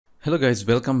Hello guys,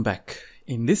 welcome back.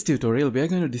 In this tutorial, we are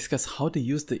going to discuss how to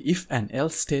use the if and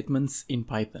else statements in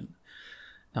Python.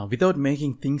 Now, without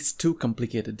making things too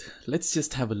complicated, let's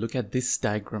just have a look at this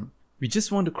diagram. We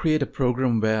just want to create a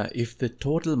program where if the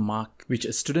total mark which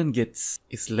a student gets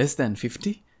is less than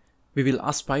 50, we will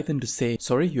ask Python to say,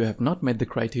 sorry, you have not met the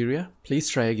criteria, please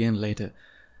try again later.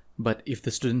 But if the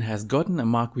student has gotten a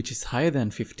mark which is higher than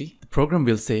 50, the program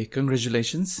will say,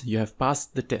 congratulations, you have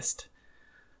passed the test.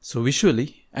 So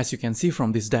visually, as you can see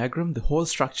from this diagram, the whole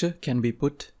structure can be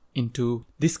put into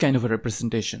this kind of a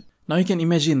representation. Now you can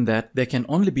imagine that there can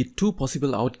only be two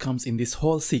possible outcomes in this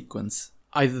whole sequence.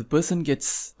 Either the person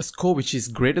gets a score which is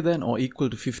greater than or equal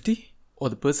to 50, or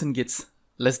the person gets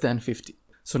less than 50.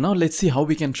 So now let's see how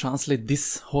we can translate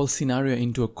this whole scenario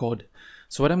into a code.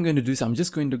 So what I'm going to do is I'm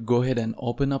just going to go ahead and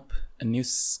open up a new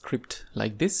script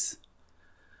like this,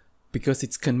 because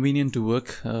it's convenient to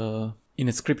work in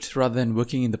a script rather than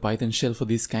working in the Python shell for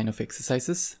these kind of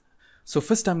exercises. So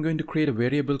first I'm going to create a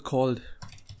variable called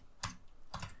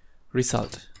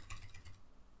result,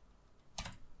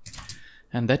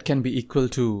 and that can be equal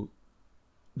to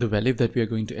the value that we are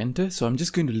going to enter. So I'm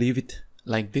just going to leave it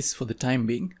like this for the time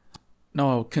being. Now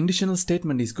our conditional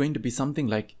statement is going to be something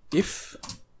like if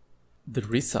the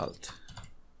result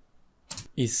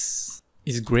is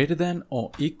greater than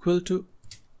or equal to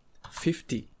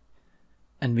 50,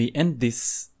 and we end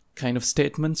this kind of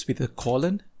statements with a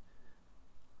colon,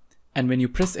 and when you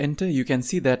press enter you can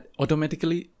see that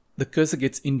automatically the cursor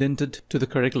gets indented to the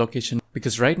correct location,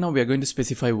 because right now we are going to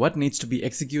specify what needs to be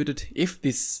executed if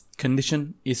this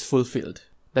condition is fulfilled.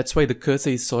 That's why the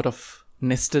cursor is sort of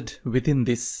nested within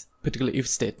this particular if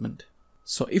statement.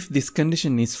 So if this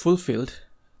condition is fulfilled,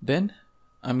 then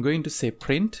I'm going to say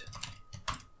print.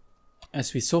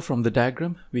 As we saw from the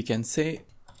diagram, we can say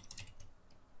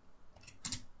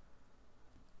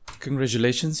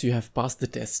congratulations, you have passed the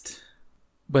test.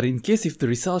 But in case if the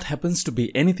result happens to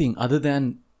be anything other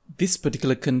than this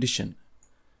particular condition,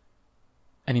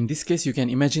 and in this case you can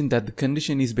imagine that the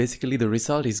condition is basically the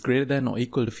result is greater than or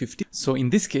equal to 50. So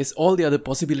in this case all the other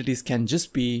possibilities can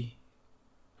just be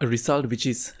a result which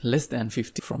is less than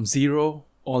 50, from 0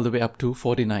 all the way up to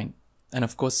 49. And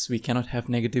of course we cannot have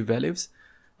negative values.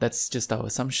 That's just our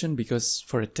assumption, because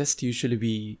for a test usually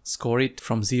we score it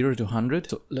from 0 to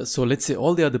 100. So let's say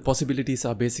all the other possibilities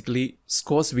are basically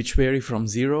scores which vary from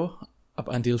 0 up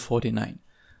until 49.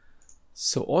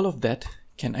 So all of that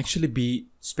can actually be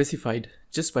specified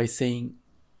just by saying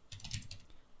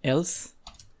else,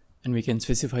 and we can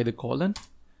specify the colon.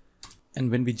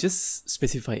 And when we just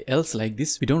specify else like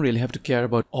this, we don't really have to care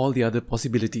about all the other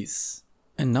possibilities.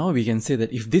 And now we can say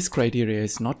that if this criteria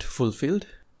is not fulfilled,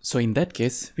 so in that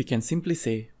case, we can simply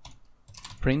say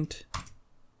print,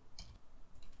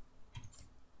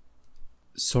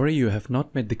 sorry, you have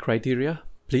not met the criteria,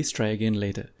 please try again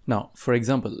later. Now, for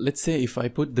example, let's say if I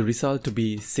put the result to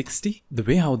be 60, the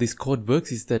way how this code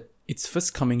works is that it's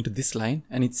first coming to this line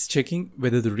and it's checking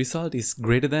whether the result is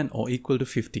greater than or equal to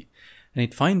 50. And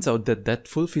it finds out that that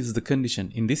fulfills the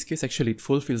condition. In this case, actually, it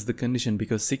fulfills the condition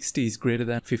because 60 is greater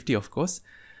than 50, of course.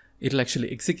 It'll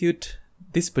actually execute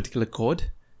this particular code,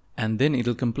 and then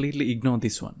it'll completely ignore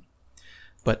this one.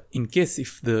 But in case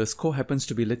if the score happens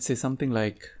to be, let's say, something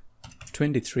like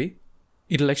 23,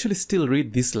 it'll actually still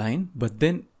read this line, but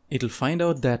then it'll find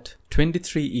out that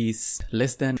 23 is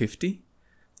less than 50.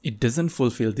 It doesn't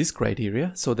fulfill this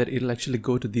criteria, so that it'll actually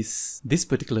go to this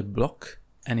particular block,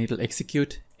 and it'll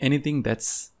execute anything that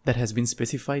has been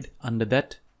specified under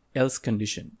that else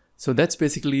condition. So that's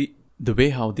basically the way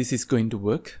how this is going to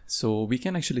work. So we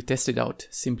can actually test it out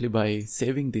simply by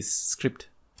saving this script.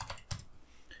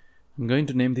 I'm going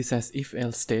to name this as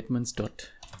if-else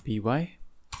statements.py.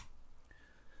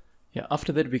 Yeah,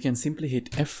 after that we can simply hit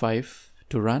F5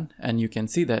 to run, and you can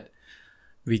see that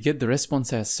we get the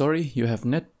response as sorry, you have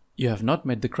not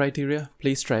met the criteria,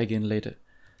 please try again later.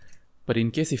 But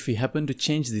in case if we happen to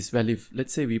change this value,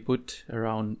 let's say we put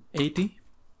around 80,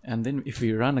 and then if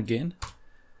we run again,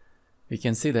 we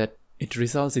can see that it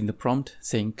results in the prompt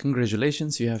saying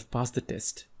congratulations, you have passed the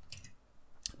test.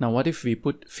 Now what if we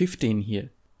put 15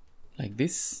 here like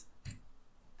this,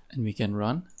 and we can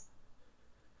run,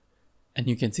 and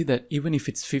you can see that even if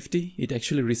it's 50, it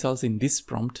actually results in this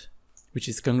prompt, which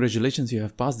is congratulations, you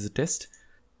have passed the test,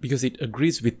 because it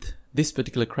agrees with this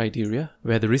particular criteria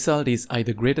where the result is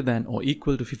either greater than or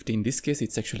equal to 50. In this case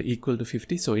it's actually equal to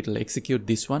 50, so it'll execute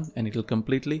this one and it'll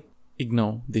completely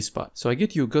ignore this part. So I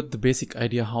get you got the basic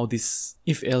idea how this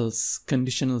if-else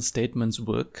conditional statements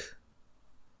work.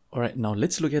 Alright, now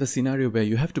let's look at a scenario where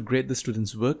you have to grade the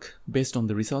student's work based on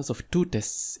the results of 2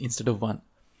 tests instead of 1.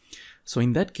 So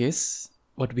in that case,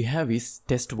 what we have is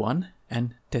test 1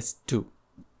 and test 2.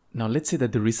 Now let's say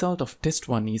that the result of test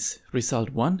 1 is result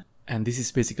 1, and this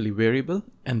is basically variable,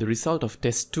 and the result of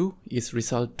test 2 is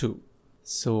result 2.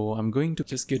 So I'm going to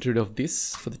just get rid of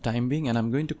this for the time being, and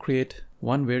I'm going to create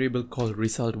one variable called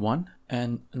result 1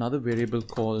 and another variable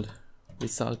called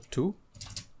result 2.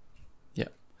 Yeah.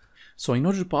 So in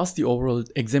order to pass the overall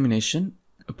examination,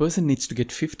 a person needs to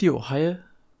get 50 or higher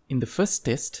in the first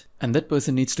test, and that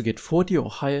person needs to get 40 or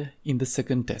higher in the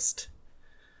second test.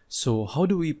 So how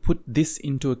do we put this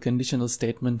into a conditional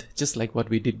statement just like what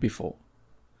we did before?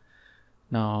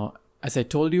 Now, as I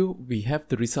told you, we have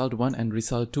the result 1 and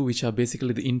result 2, which are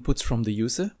basically the inputs from the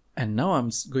user. And now I'm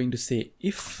going to say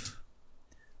if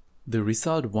the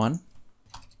result 1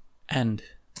 and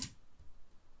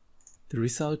the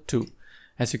result 2.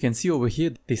 As you can see over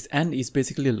here, this AND is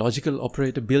basically a logical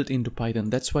operator built into Python.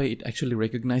 That's why it actually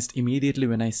recognized immediately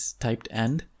when I typed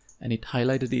AND, and it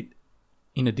highlighted it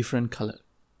in a different color,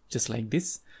 just like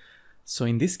this. So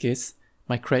in this case,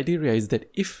 my criteria is that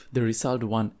if the result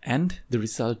 1 and the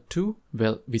result 2,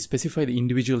 well, we specify the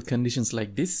individual conditions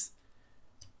like this.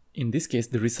 In this case,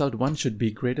 the result 1 should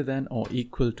be greater than or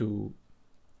equal to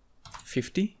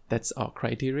 50. That's our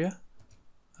criteria.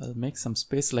 I'll make some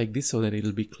space like this so that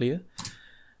it'll be clear.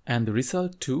 And the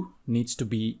result 2 needs to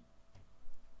be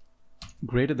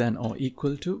greater than or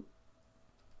equal to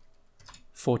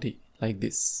 40, like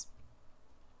this.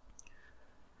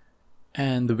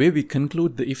 And the way we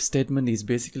conclude the if statement is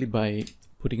basically by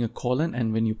putting a colon,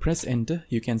 and when you press enter,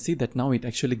 you can see that now it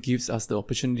actually gives us the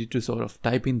opportunity to sort of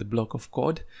type in the block of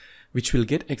code, which will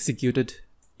get executed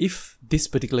if this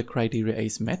particular criteria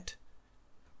is met.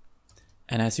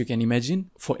 And as you can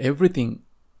imagine, for everything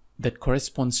that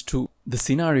corresponds to the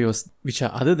scenarios which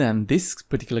are other than this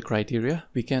particular criteria,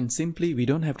 we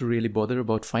don't have to really bother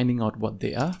about finding out what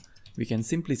they are. We can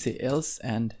simply say else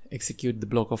and execute the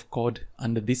block of code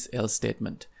under this else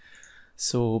statement.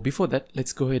 So before that,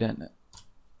 let's go ahead and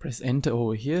press enter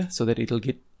over here so that it'll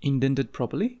get indented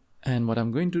properly. And what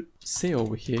I'm going to say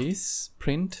over here is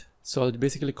print. So I'll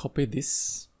basically copy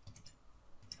this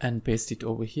and paste it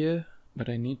over here, but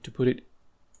I need to put it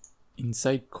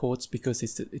inside quotes because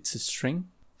it's a string.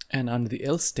 And under the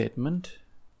else statement,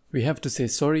 we have to say,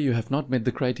 sorry, you have not met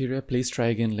the criteria, please try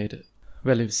again later.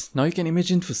 Well, now you can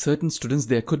imagine for certain students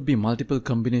there could be multiple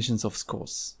combinations of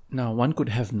scores. Now one could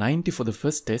have 90 for the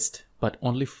first test, but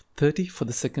only 30 for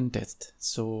the second test.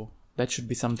 So that should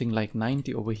be something like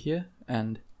 90 over here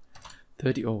and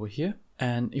 30 over here.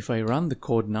 And if I run the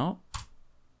code now,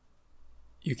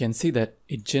 you can see that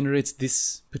it generates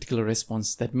this particular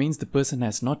response. That means the person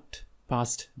has not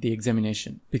passed the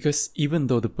examination, because even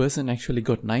though the person actually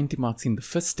got 90 marks in the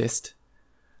first test,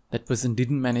 that person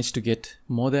didn't manage to get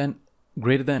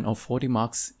greater than or 40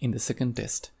 marks in the second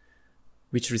test,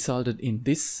 which resulted in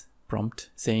this prompt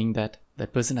saying that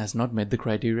that person has not met the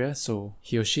criteria, so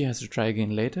he or she has to try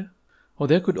again later. Or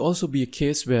there could also be a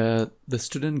case where the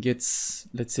student gets,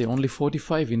 let's say, only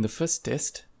 45 in the first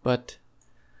test, but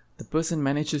the person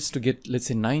manages to get, let's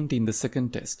say, 90 in the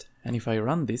second test. And if I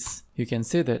run this, you can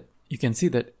see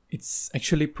that it's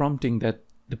actually prompting that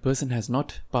the person has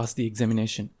not passed the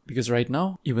examination. Because right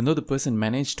now, even though the person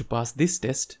managed to pass this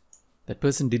test, that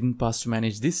person didn't pass to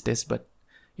manage this test, but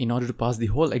in order to pass the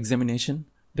whole examination,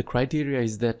 the criteria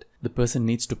is that the person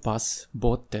needs to pass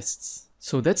both tests.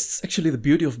 So that's actually the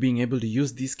beauty of being able to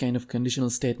use these kind of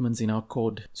conditional statements in our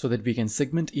code, so that we can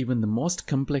segment even the most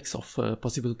complex of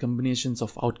possible combinations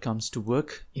of outcomes to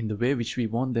work in the way which we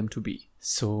want them to be.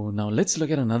 So now let's look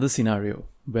at another scenario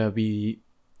where we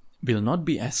will not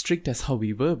be as strict as how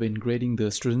we were when grading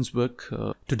the student's work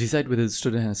to decide whether the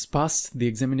student has passed the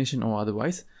examination or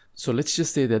otherwise. So let's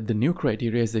just say that the new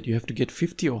criteria is that you have to get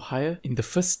 50 or higher in the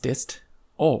first test,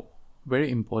 or,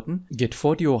 very important, get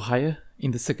 40 or higher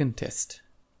in the second test.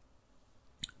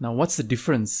 Now what's the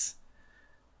difference?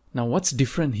 Now what's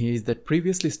different here is that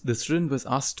previously the student was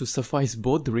asked to suffice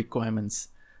both the requirements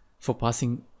for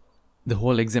passing the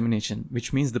whole examination,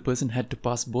 which means the person had to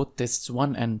pass both tests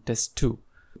 1 and test 2.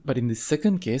 But in the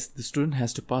second case, the student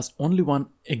has to pass only one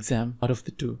exam out of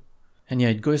the 2. And yeah,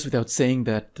 it goes without saying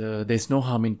that there's no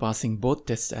harm in passing both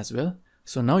tests as well.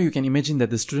 So now you can imagine that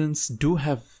the students do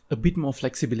have a bit more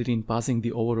flexibility in passing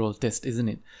the overall test, isn't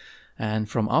it? And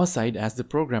from our side as the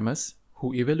programmers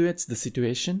who evaluates the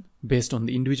situation based on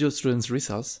the individual students'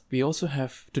 results, we also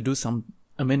have to do some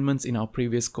amendments in our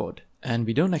previous code. And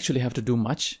we don't actually have to do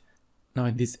much. Now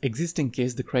in this existing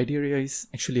case, the criteria is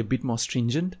actually a bit more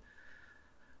stringent,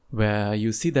 where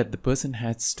you see that the person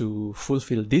has to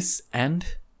fulfill this and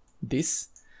this,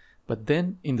 but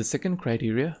then in the second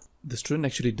criteria, the student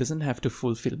actually doesn't have to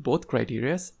fulfill both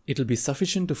criteria. It'll be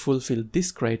sufficient to fulfill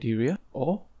this criteria,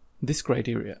 or this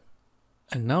criteria.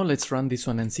 And now let's run this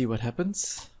one and see what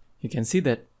happens. You can see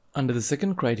that under the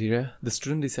second criteria, the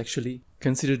student is actually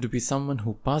considered to be someone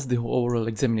who passed the overall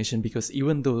examination, because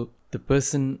even though the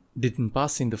person didn't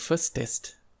pass in the first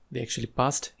test, they actually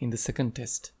passed in the second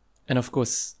test. And of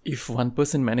course, if one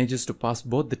person manages to pass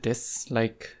both the tests,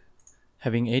 like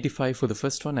having 85 for the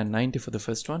first one and 90 for the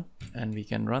first one, and we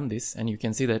can run this, and you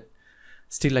can see that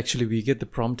still actually we get the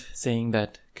prompt saying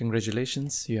that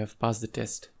congratulations, you have passed the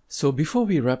test. So before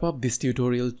we wrap up this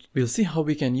tutorial, we'll see how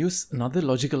we can use another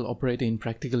logical operator in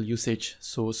practical usage.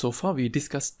 So far we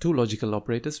discussed two logical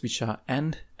operators, which are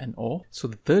AND and OR. So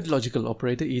the third logical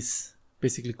operator is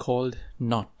basically called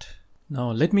NOT.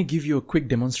 Now let me give you a quick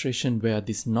demonstration where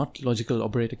this NOT logical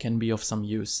operator can be of some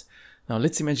use. Now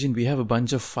let's imagine we have a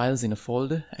bunch of files in a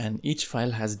folder, and each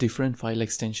file has different file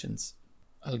extensions.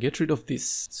 I'll get rid of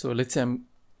this. So let's say I'm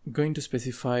going to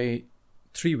specify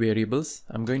three variables.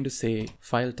 I'm going to say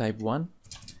file type 1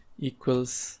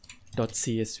 equals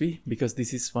 .csv, because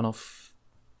this is one of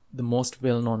the most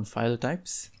well-known file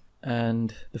types.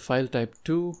 And the file type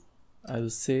 2, I'll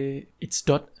say it's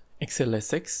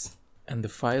 .xlsx, and the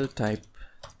file type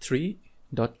 3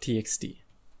 .txt.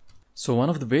 So one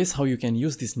of the ways how you can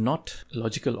use this NOT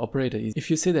logical operator is if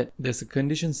you say that there's a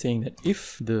condition saying that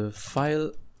if the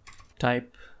file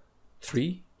type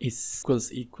 3 is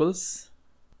equals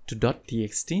to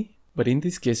 .txt, but in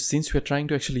this case, since we're trying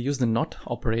to actually use the NOT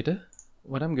operator,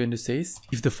 what I'm going to say is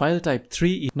if the file type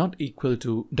 3 is not equal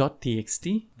to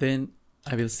 .txt, then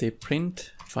I will say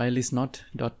print file is not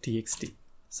 .txt,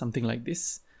 something like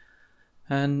this.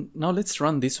 And now let's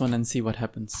run this one and see what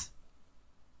happens.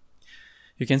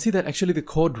 You can see that actually the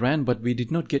code ran, but we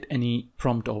did not get any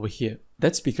prompt over here.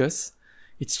 That's because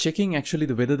it's checking actually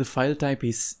whether the file type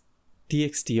is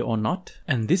txt or not,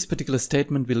 and this particular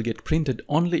statement will get printed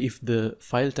only if the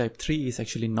file type 3 is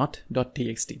actually not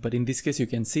 .txt. But in this case, you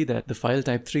can see that the file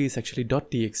type 3 is actually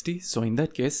 .txt, so in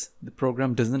that case the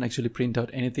program doesn't actually print out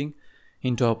anything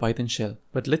into our Python shell.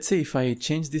 But let's say if I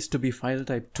change this to be file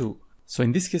type 2, so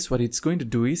in this case what it's going to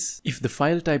do is if the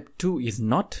file type 2 is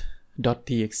not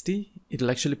 .txt, it'll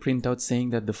actually print out saying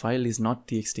that the file is not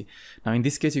txt. Now in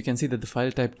this case, you can see that the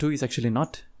file type 2 is actually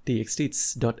not txt,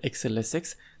 it's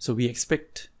 .xlsx. So we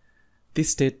expect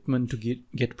this statement to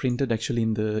get printed actually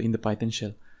in the Python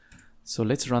shell. So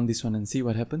let's run this one and see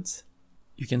what happens.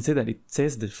 You can say that it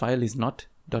says the file is not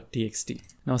 .txt.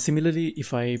 Now similarly,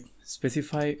 if I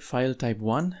specify file type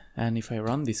 1 and if I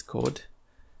run this code,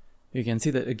 you can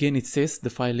see that again it says the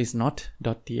file is not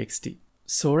 .txt.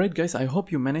 So alright guys, I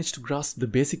hope you managed to grasp the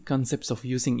basic concepts of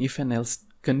using if and else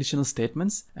conditional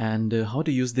statements and how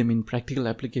to use them in practical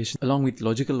application along with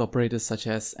logical operators such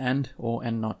as AND, OR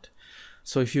and NOT.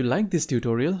 So if you like this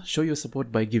tutorial, show your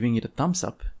support by giving it a thumbs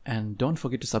up, and don't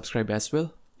forget to subscribe as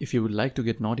well if you would like to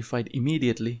get notified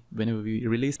immediately whenever we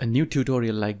release a new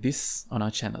tutorial like this on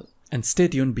our channel. And stay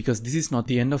tuned, because this is not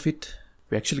the end of it.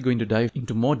 We're actually going to dive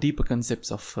into more deeper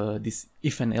concepts of this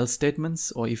if and else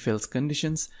statements or if else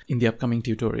conditions in the upcoming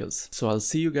tutorials. So I'll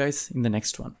see you guys in the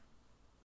next one.